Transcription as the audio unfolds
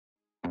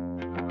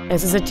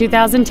This is a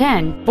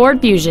 2010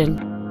 Ford Fusion.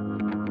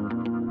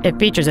 It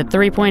features a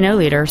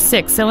 3.0-liter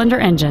six-cylinder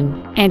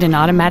engine and an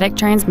automatic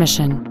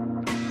transmission.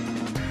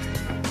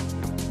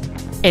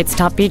 Its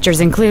top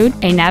features include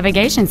a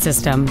navigation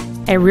system,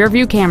 a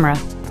rear-view camera,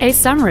 a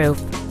sunroof,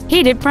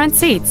 heated front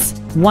seats,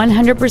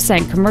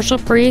 100%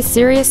 commercial-free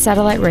Sirius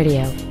satellite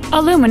radio,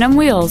 aluminum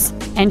wheels,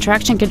 and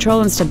traction control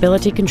and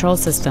stability control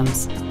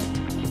systems.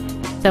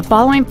 The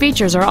following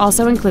features are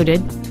also included: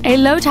 a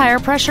low tire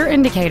pressure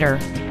indicator,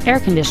 air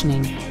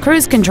conditioning,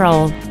 cruise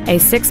control, a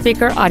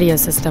 6-speaker audio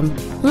system,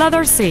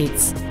 leather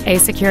seats, a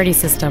security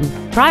system,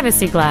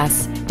 privacy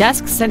glass,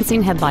 dusk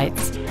sensing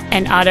headlights,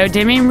 an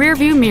auto-dimming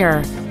rear-view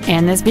mirror,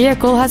 and this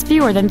vehicle has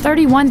fewer than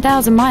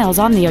 31,000 miles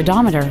on the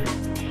odometer.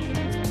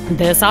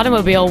 This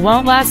automobile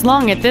won't last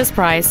long at this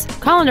price.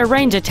 Call and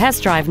arrange a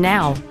test drive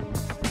now.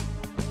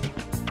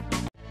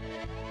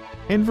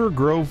 Inver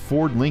Grove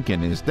Ford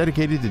Lincoln is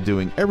dedicated to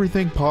doing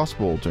everything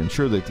possible to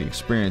ensure that the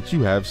experience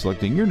you have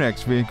selecting your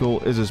next vehicle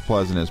is as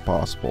pleasant as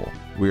possible.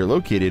 We are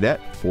located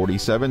at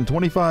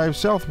 4725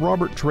 South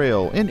Robert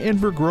Trail in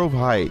Inver Grove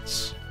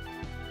Heights.